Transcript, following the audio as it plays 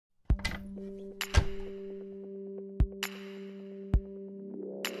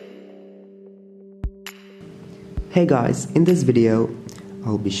Hey guys, in this video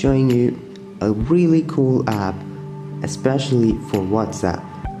I'll be showing you a really cool app, especially for WhatsApp.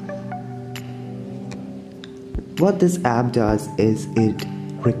 What this app does is it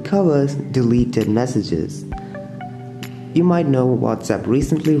recovers deleted messages. You might know WhatsApp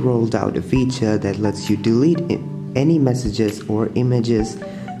recently rolled out a feature that lets you delete any messages or images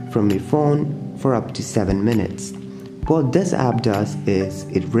from your phone for up to 7 minutes. What this app does is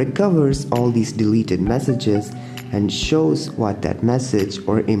it recovers all these deleted messages and shows what that message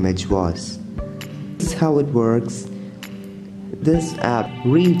or image was. This is how it works. This app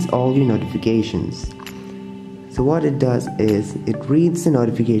reads all your notifications. So what it does is it reads the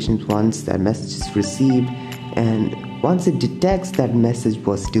notifications once that message is received, and once it detects that message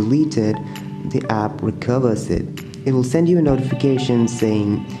was deleted, the app recovers it. It will send you a notification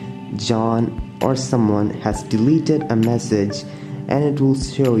saying John or someone has deleted a message, and it will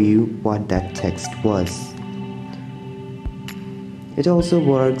show you what that text was. It also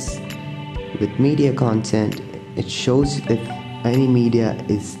works with media content. It shows if any media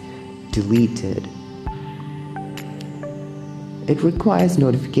is deleted. It requires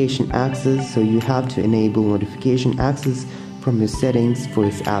notification access, so you have to enable notification access from your settings for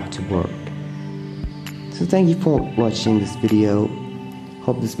this app to work. So thank you for watching this video.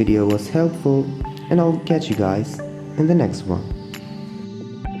 Hope this video was helpful, and I'll catch you guys in the next one.